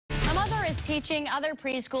teaching other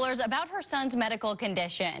preschoolers about her son's medical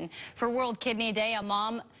condition. For World Kidney Day, a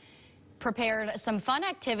mom prepared some fun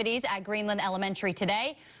activities at Greenland Elementary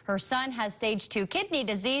today. Her son has stage 2 kidney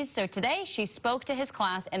disease, so today she spoke to his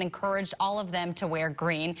class and encouraged all of them to wear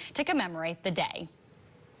green to commemorate the day.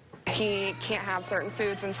 He can't have certain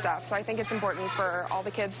foods and stuff, so I think it's important for all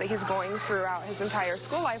the kids that he's going throughout his entire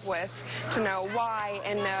school life with to know why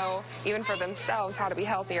and know, even for themselves, how to be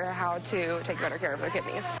healthier, how to take better care of their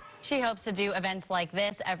kidneys. She hopes to do events like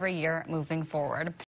this every year moving forward.